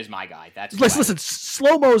Anderson is my guy. Listen,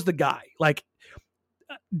 Slow-Mo's the guy. Like,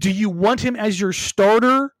 do you want him as your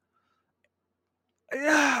starter?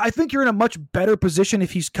 I think you're in a much better position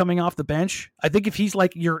if he's coming off the bench. I think if he's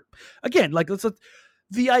like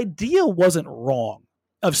the idea wasn't wrong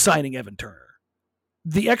of signing Evan Turner.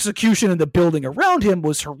 The execution and the building around him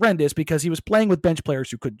was horrendous because he was playing with bench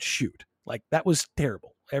players who couldn't shoot. Like, that was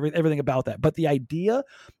terrible. Everything about that. But the idea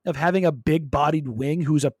of having a big-bodied wing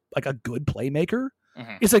who's a good playmaker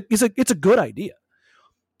it's a good idea.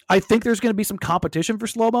 I think there's going to be some competition for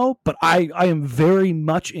Slow-Mo, but I am very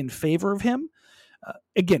much in favor of him.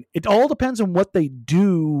 Again, it all depends on what they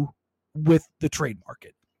do with the trade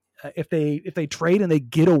market. If they trade and they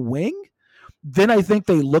get a wing, then I think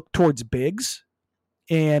they look towards bigs.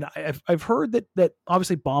 And I've heard that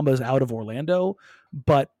obviously Bamba is out of Orlando,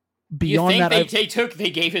 but beyond that,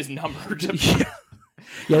 they gave his number to.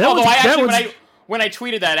 When I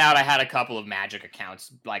tweeted that out, I had a couple of Magic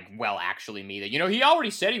accounts actually me that he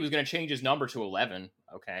already said he was going to change his number to 11.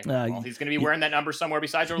 Okay, he's going to be wearing that number somewhere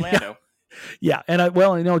besides Orlando. Yeah, and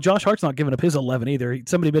Josh Hart's not giving up his 11 either.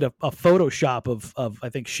 Somebody made a Photoshop of I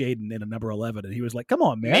think Shaedon in a number 11, and he was like, "Come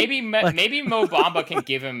on, man." Maybe Mo Bamba can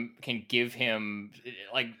give him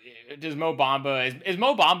does Mo Bamba is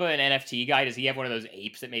Mo Bamba an NFT guy? Does he have one of those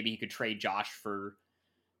apes that maybe he could trade Josh for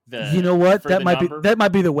the? You know what? That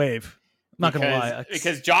might be the wave. I'm not gonna lie,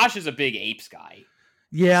 because Josh is a big apes guy.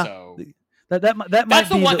 Yeah. So. That's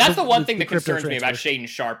the one thing that concerns me about Shaedon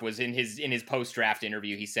Sharpe was in his post draft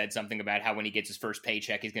interview. He said something about how when he gets his first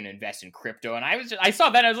paycheck, he's going to invest in crypto. And I saw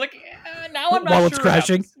that and I was like, now I'm not while sure it's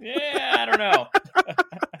crashing. Yeah, I don't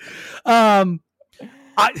know.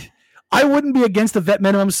 I wouldn't be against the vet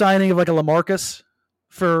minimum signing of like a LaMarcus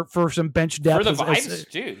for some bench depth. For the vibes,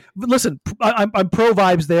 dude. Listen, I'm pro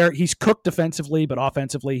vibes there. He's cooked defensively, but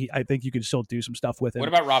offensively, I think you can still do some stuff with him. What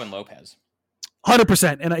about Robin Lopez?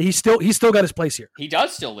 100%, and he's still got his place here. He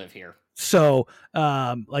does still live here, so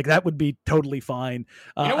that would be totally fine.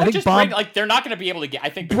 I think they're not going to be able to get. I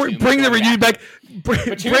think bring the reunion back.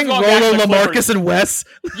 Bring Rolo, LaMarcus, and Wes.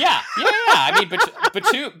 Yeah. I mean,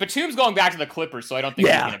 Batum's going back to the Clippers, so I don't think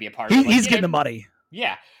he's going to be a part of it. He's getting the money.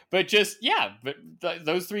 Yeah, but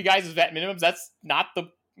those three guys as vet minimums. That's not the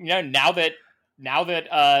Now that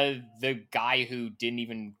the guy who didn't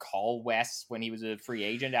even call Wes when he was a free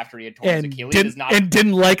agent after he had torn his Achilles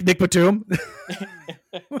didn't like Nick Batum.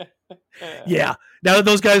 Yeah. Now that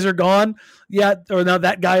those guys are gone, or now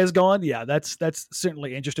that guy is gone, that's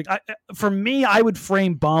certainly interesting. For me, I would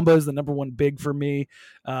frame Bamba as the number one big for me.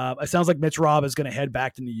 It sounds like Mitch Robb is going to head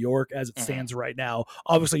back to New York as it stands right now.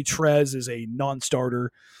 Obviously, Trez is a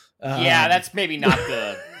non-starter. That's maybe not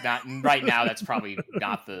right now. That's probably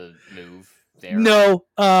not the move. There. No,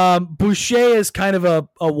 Boucher is kind of a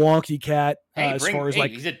wonky cat he's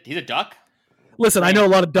a Duck. Listen, I know a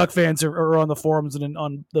lot of Duck fans are on the forums and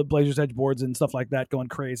on the Blazers Edge boards and stuff like that, going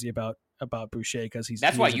crazy about Boucher because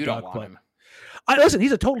that's why you don't want him. Listen,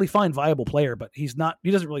 he's a totally fine, viable player, but he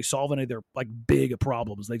doesn't really solve any of their like big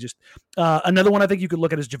problems. They just, another one I think you could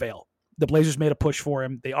look at is JaVale. The Blazers made a push for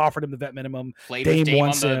him. They offered him the vet minimum. Played with Dame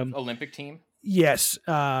wants on the him. Olympic team. Yes.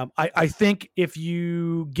 I think if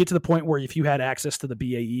you get to the point where if you had access to the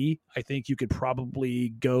BAE, I think you could probably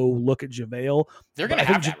go look at JaVale. They're going to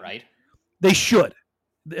have that, right? They should.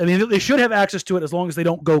 I mean, they should have access to it as long as they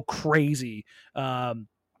don't go crazy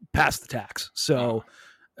past the tax. So,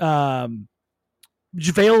 JaVale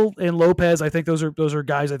and Lopez, I think those are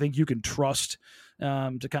guys I think you can trust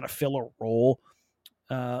to kind of fill a role.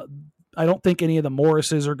 I don't think any of the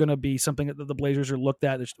Morrises are going to be something that the Blazers are looked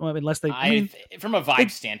at unless they. From a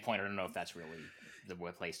vibe standpoint, I don't know if that's really the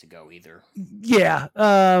place to go either. Yeah,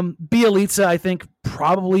 Bielitsa, I think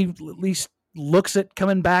probably at least looks at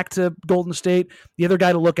coming back to Golden State. The other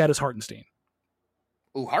guy to look at is Hartenstein.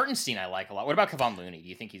 Ooh, Hartenstein I like a lot. What about Kevon Looney? Do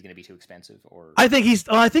you think he's going to be too expensive? Or I think he's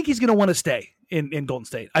going to want to stay in Golden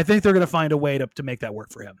State. I think they're going to find a way to make that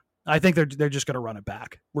work for him. I think they're just going to run it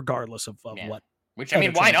back regardless of what. Which, I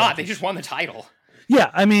mean, why not? They just won the title.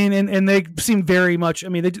 Yeah, I mean, and they seem very much. I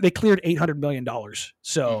mean, they cleared $800 million,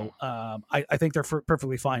 so I think they're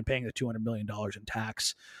perfectly fine paying the $200 million in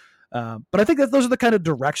tax. But I think that those are the kind of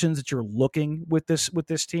directions that you're looking with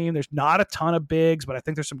this team. There's not a ton of bigs, but I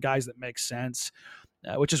think there's some guys that make sense,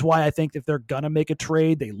 which is why I think if they're gonna make a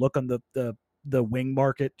trade, they look on the wing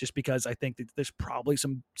market, just because I think that there's probably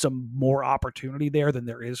some more opportunity there than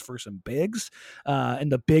there is for some bigs,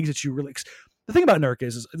 and the bigs that you really. The thing about Nurk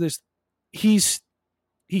is he's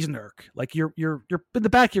Nurk. Like you're in the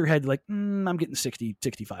back of your head, like I'm getting 60,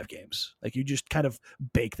 65 games. Like you just kind of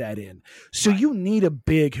bake that in. So you need a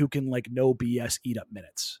big who can like no BS eat up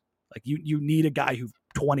minutes. Like you need a guy who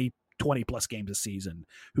 20 plus games a season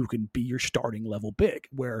who can be your starting level big,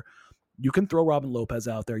 where you can throw Robin Lopez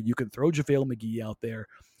out there, you can throw JaVale McGee out there.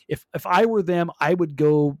 If I were them, I would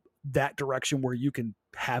go that direction where you can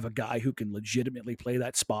have a guy who can legitimately play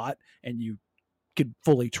that spot and you could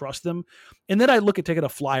fully trust them. And then I look at taking a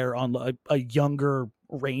flyer on a younger,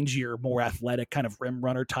 rangier, more athletic kind of rim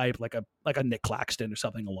runner type, like a Nick Claxton or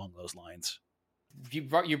something along those lines.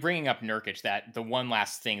 You're bringing up Nurkic, that the one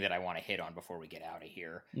last thing that I want to hit on before we get out of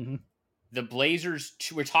here. Mm-hmm. The Blazers,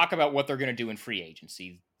 we talk about what they're going to do in free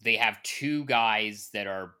agency. They have two guys that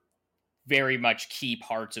are very much key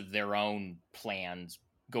parts of their own plans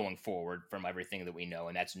going forward from everything that we know,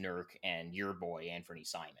 and that's Nurk and your boy, Anthony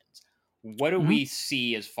Simons. What do we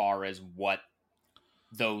see as far as what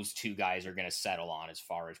those two guys are going to settle on as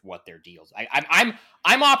far as what their deals? I'm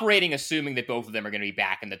operating assuming that both of them are going to be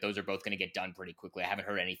back and that those are both going to get done pretty quickly. I haven't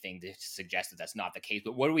heard anything to suggest that that's not the case,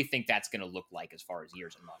 but what do we think that's going to look like as far as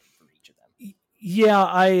years and money for each of them? Yeah,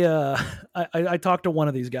 I talked to one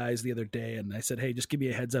of these guys the other day, and I said, "Hey, just give me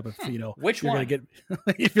a heads up if which one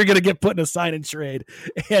if you're gonna get put in a sign and trade."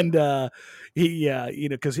 And he,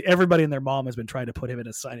 because everybody and their mom has been trying to put him in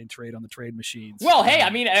a sign and trade on the trade machines. Well, hey, I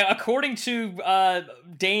mean, according to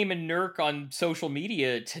Dame and Nurk on social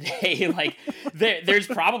media today, like there's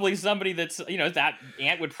probably somebody that's that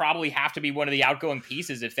Ant would probably have to be one of the outgoing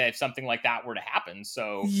pieces if something like that were to happen.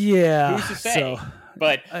 So yeah, who's to say?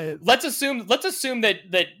 But let's assume that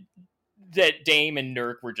Dame and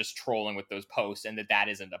Nurk were just trolling with those posts, and that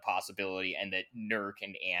isn't a possibility, and that Nurk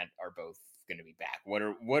and Ant are both going to be back. What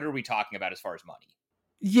are we talking about as far as money?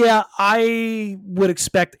 Yeah, I would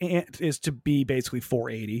expect Ant is to be basically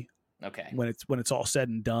 480. Okay, when it's all said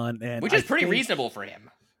and done, and which is pretty reasonable for him.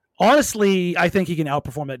 Honestly, I think he can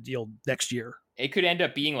outperform that deal next year. It could end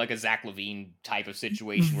up being like a Zach LaVine type of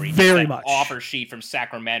situation where he gets that offer sheet from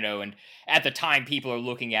Sacramento, and at the time people are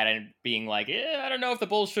looking at it and being like, I don't know if the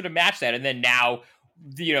Bulls should have matched that. And then now,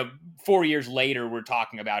 4 years later, we're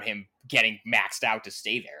talking about him getting maxed out to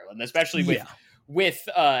stay there, and especially with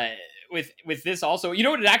this also,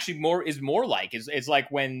 what it actually is more like is like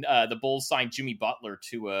when the Bulls signed Jimmy Butler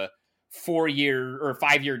to a 4-year or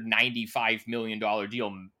 5-year $95 million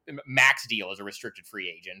deal, max deal as a restricted free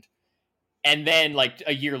agent. And then, like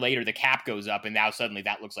a year later, the cap goes up, and now suddenly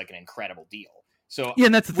that looks like an incredible deal. So yeah,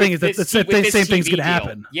 and that's the thing, is that the same thing's going to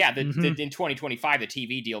happen. Yeah, in 2025, the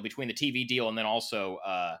TV deal, between the TV deal and then also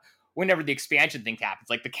whenever the expansion thing happens,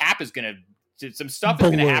 like the cap is going to, some stuff is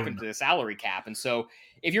going to happen to the salary cap. And so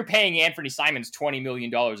if you're paying Anthony Simons $20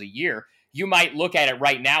 million a year, you might look at it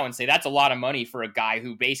right now and say that's a lot of money for a guy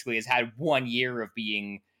who basically has had 1 year of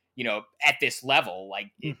being at this level.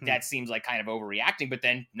 Like that seems like kind of overreacting, but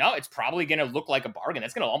then no, it's probably going to look like a bargain.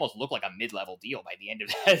 That's going to almost look like a mid-level deal by the end of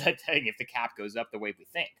that thing if the cap goes up the way we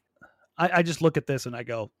think. I just look at this and I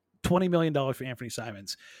go, $20 million for Anthony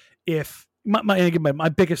Simons. If my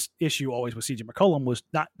biggest issue always with CJ McCollum was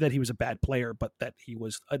not that he was a bad player, but that he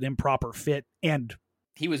was an improper fit, and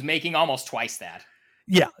he was making almost twice that.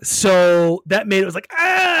 Yeah, so that made it was like,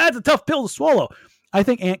 that's a tough pill to swallow. I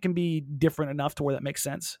think Ant can be different enough to where that makes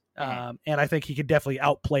sense. And I think he could definitely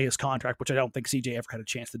outplay his contract, which I don't think CJ ever had a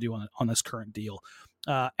chance to do on this current deal.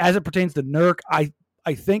 As it pertains to Nurk, I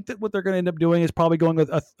think that what they're going to end up doing is probably going with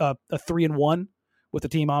a 3-1 with the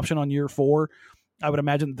team option on year 4. I would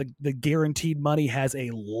imagine the guaranteed money has a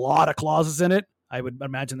lot of clauses in it. I would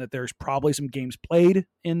imagine that there's probably some games played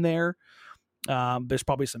in there. There's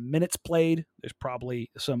probably some minutes played. There's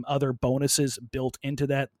probably some other bonuses built into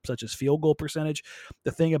that, such as field goal percentage.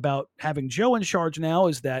 The thing about having Joe in charge now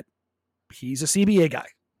is that he's a CBA guy.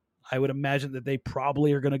 I would imagine that they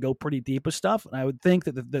probably are going to go pretty deep with stuff. And I would think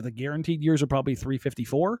that the guaranteed years are probably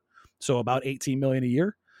 354. So about $18 million a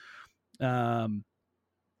year.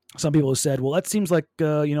 Some people have said, well, that seems like,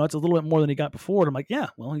 it's a little bit more than he got before. And I'm like, yeah,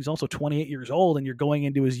 well, he's also 28 years old and you're going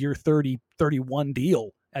into his year 30, 31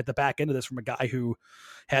 deal at the back end of this from a guy who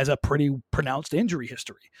has a pretty pronounced injury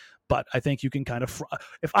history. But I think you can kind of,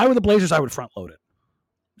 if I were the Blazers, I would front load it.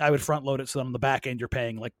 I would front load it so that on the back end, you're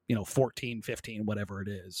paying 14, 15, whatever it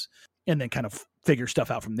is. And then kind of figure stuff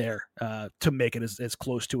out from there to make it as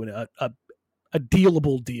close to a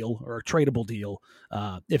dealable deal or a tradable deal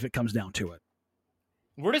if it comes down to it.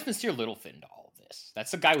 Where does Nasir Little fit into all of this?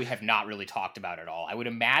 That's a guy we have not really talked about at all. I would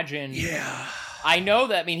imagine. Yeah. I know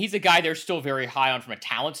that, he's a guy they're still very high on from a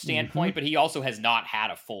talent standpoint, but he also has not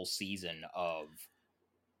had a full season of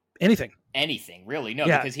anything, really. No,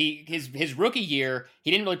 because his rookie year,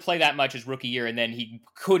 he didn't really play that much his rookie year, and then he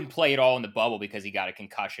couldn't play at all in the bubble because he got a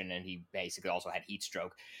concussion, and he basically also had heat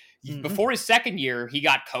stroke. Mm-hmm. Before his second year, he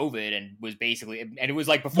got COVID and was basically, and it was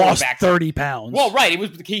like before lost the vaccine. 30 pounds. Well, right. It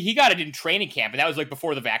was he got it in training camp, and that was like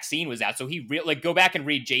before the vaccine was out. So he go back and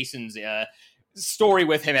read Jason's story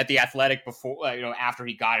with him at the Athletic before, after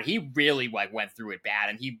he got it. He really went through it bad,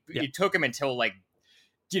 and it took him until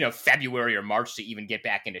February or March to even get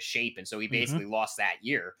back into shape, and so he basically lost that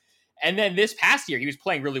year. And then this past year, he was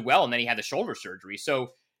playing really well, and then he had the shoulder surgery.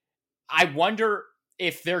 So I wonder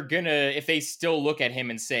if they still look at him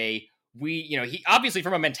and say, he obviously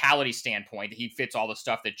from a mentality standpoint, he fits all the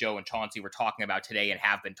stuff that Joe and Chauncey were talking about today and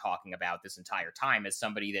have been talking about this entire time as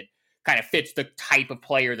somebody that kind of fits the type of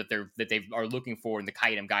player that they are looking for and the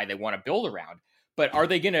kind of guy they want to build around. But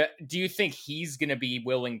do you think he's going to be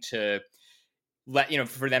willing to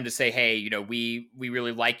for them to say, hey, we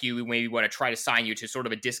really like you. We maybe want to try to sign you to sort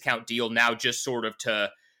of a discount deal now, just sort of to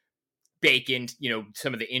bake in,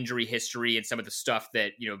 some of the injury history and some of the stuff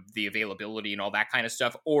that, the availability and all that kind of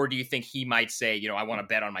stuff? Or do you think he might say, I want to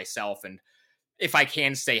bet on myself, and if I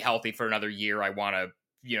can stay healthy for another year, I want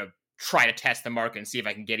to, try to test the market and see if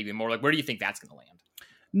I can get even more? Where do you think that's going to land?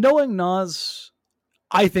 Knowing Nas,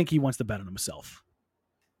 I think he wants to bet on himself.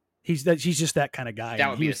 He's just that kind of guy. That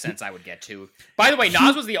would be the sense I would get too. By the way,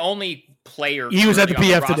 Nas was the only player he was at the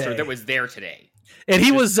PF today that was there today, and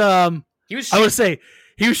he was. I would say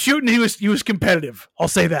he was shooting. He was competitive. I'll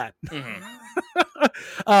say that.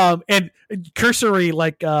 Mm-hmm. And cursory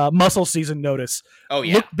muscle season notice. Oh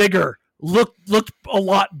yeah, looked bigger. Looked a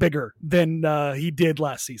lot bigger than he did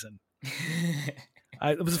last season.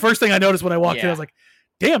 It was the first thing I noticed when I walked in. I was like,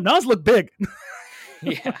 "Damn, Nas looked big."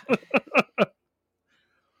 Yeah.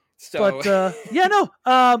 So. But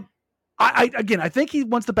I think he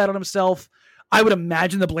wants to bet on himself. I would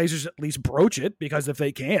imagine the Blazers at least broach it, because if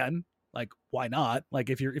they can, why not?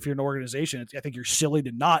 If you're an organization, I think you're silly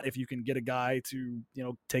to not, if you can get a guy to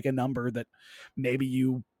take a number that maybe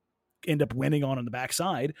you end up winning on the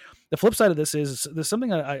backside. The flip side of this is there's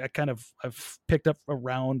something I've picked up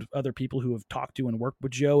around other people who have talked to and worked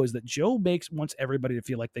with Joe, is that Joe wants everybody to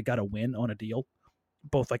feel like they got to win on a deal,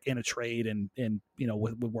 both in a trade and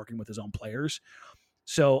with working with his own players.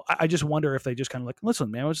 So I just wonder if they just kind of listen,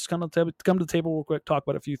 man, let's just kind of come to the table real quick, talk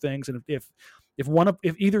about a few things. And if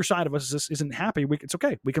either side of us isn't happy, it's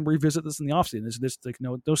okay. We can revisit this in the offseason. There's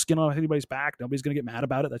no skin on anybody's back. Nobody's going to get mad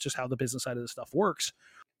about it. That's just how the business side of this stuff works.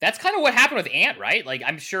 That's kind of what happened with Ant, right?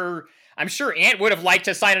 I'm sure Ant would have liked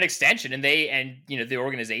to sign an extension, and the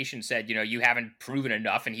organization said, you haven't proven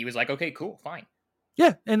enough. And he was like, okay, cool, fine.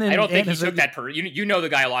 Yeah, and then I don't think he took that. You know the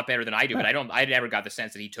guy a lot better than I do, but I never got the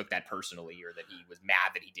sense that he took that personally, or that he was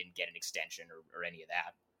mad that he didn't get an extension or any of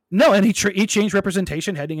that. No, and he changed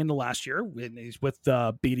representation heading into last year. And he's with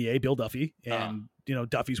BDA, Bill Duffy, and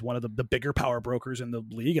Duffy's one of the bigger power brokers in the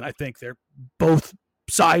league, and I think they're both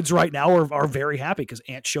sides right now are very happy because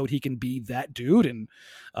Ant showed he can be that dude, and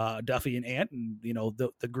Duffy and Ant and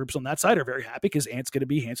the groups on that side are very happy because Ant's going to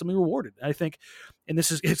be handsomely rewarded. And I think, and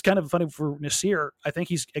it's kind of funny for Nasir. I think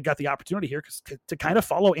he's got the opportunity here to kind of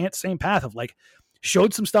follow Ant's same path of like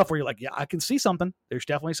showed some stuff where you're like, yeah, I can see something. There's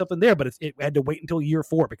definitely something there, but it had to wait until year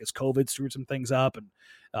 4 because COVID screwed some things up, and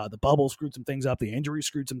the bubble screwed some things up. The injury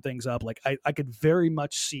screwed some things up. Like I could very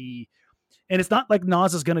much see, and it's not like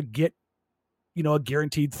Nas is going to get a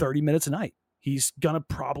guaranteed 30 minutes a night. He's going to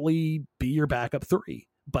probably be your backup 3,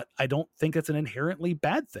 but I don't think that's an inherently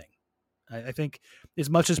bad thing. I think as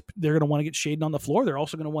much as they're going to want to get Shaedon on the floor, they're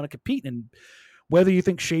also going to want to compete. And whether you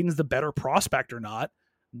think Shaedon's the better prospect or not,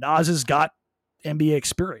 Nas has got NBA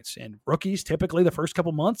experience, and rookies typically the first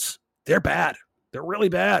couple months, they're bad. They're really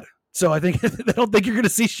bad. So I don't think you're going to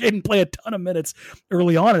see Shaedon play a ton of minutes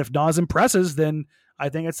early on. And if Nas impresses, then I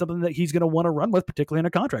think it's something that he's going to want to run with, particularly in a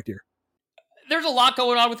contract year. There's a lot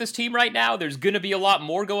going on with this team right now. There's going to be a lot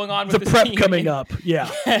more going on with the this prep team coming up. Yeah,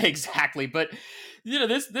 exactly. But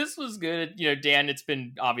this was good. Dan, it's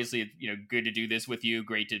been obviously good to do this with you.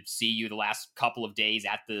 Great to see you the last couple of days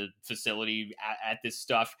at the facility at this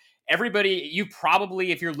stuff. Everybody, you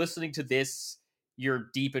probably, if you're listening to this, you're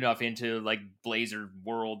deep enough into like Blazer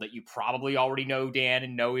world that you probably already know Dan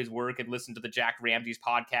and know his work and listen to the Jack Ramsey's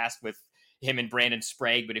podcast with him and Brandon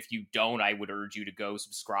Sprague. But if you don't, I would urge you to go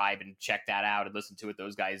subscribe and check that out and listen to it.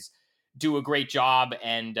 Those guys do a great job,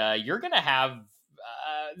 and you're gonna have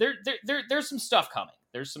there's some stuff coming.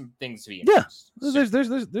 There's some things to be interested.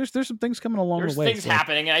 There's some things coming along the way. There's things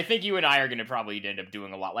happening, and I think you and I are going to probably end up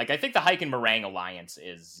doing a lot. Like I think the Hike and Marang alliance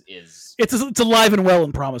is it's alive and well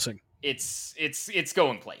and promising. It's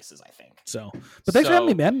going places, I think. So, but thanks for having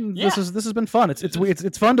me, man. Yeah. This has been fun.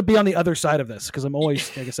 It's fun to be on the other side of this because I'm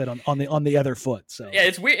always, like I said, on the other foot. So yeah,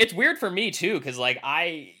 it's weird. It's weird for me too because like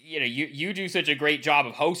you do such a great job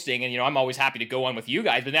of hosting, and I'm always happy to go on with you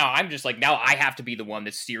guys. But now I'm just like now I have to be the one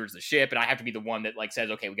that steers the ship, and I have to be the one that like says,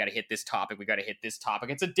 okay, we got to hit this topic, we got to hit this topic.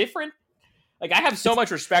 It's a different. Like, I have so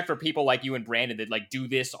much respect for people like you and Brandon that, like, do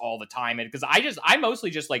this all the time. And because I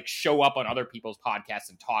mostly just, like, show up on other people's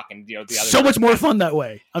podcasts and talk. And, the other so much more fun that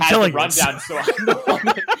way. I'm telling you. Rundown, so I'm the one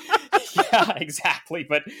that, yeah, exactly.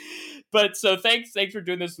 But so thanks for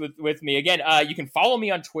doing this with me. Again, you can follow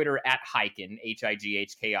me on Twitter at Highkin,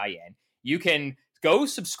 Highkin. You can go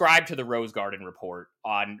subscribe to the Rose Garden Report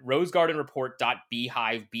on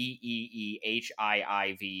rosegardenreport.beehive,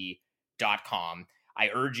 BEEHIIV.com. I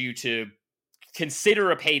urge you to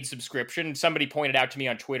consider a paid subscription. Somebody pointed out to me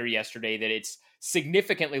on Twitter yesterday that it's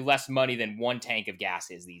significantly less money than 1 tank of gas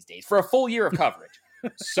is these days for a full year of coverage.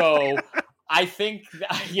 So I think,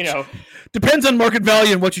 depends on market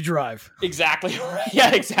value and what you drive. Exactly.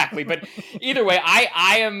 Yeah, exactly. But either way,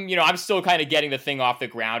 I am, I'm still kind of getting the thing off the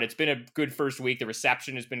ground. It's been a good first week. The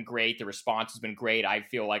reception has been great. The response has been great. I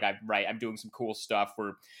feel like I'm doing some cool stuff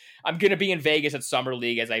I'm going to be in Vegas at Summer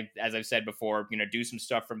League, as I've said before, do some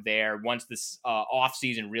stuff from there. Once this off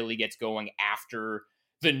season really gets going after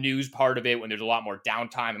the news part of it, when there's a lot more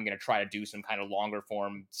downtime, I'm going to try to do some kind of longer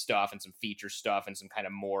form stuff and some feature stuff and some kind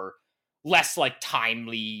of less like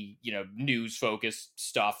timely, news focused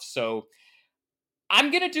stuff. So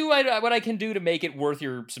I'm going to do what I can do to make it worth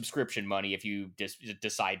your subscription money if you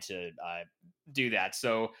decide to do that.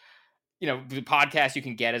 So, the podcast you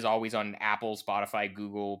can get is always on Apple, Spotify,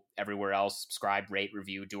 Google, everywhere else. Subscribe, rate,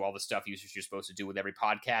 review, do all the stuff you're supposed to do with every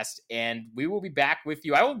podcast. And we will be back with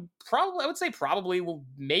you. I would say we'll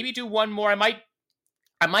maybe do one more.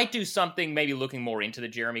 I might do something maybe looking more into the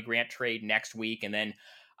Jerami Grant trade next week. And then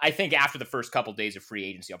I think after the first couple days of free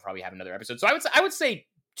agency, I'll probably have another episode. So I would say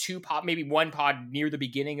 2 pod, maybe 1 pod near the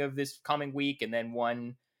beginning of this coming week, and then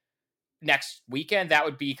 1 next weekend. That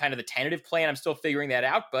would be kind of the tentative plan. I'm still figuring that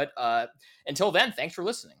out. But until then, thanks for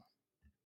listening.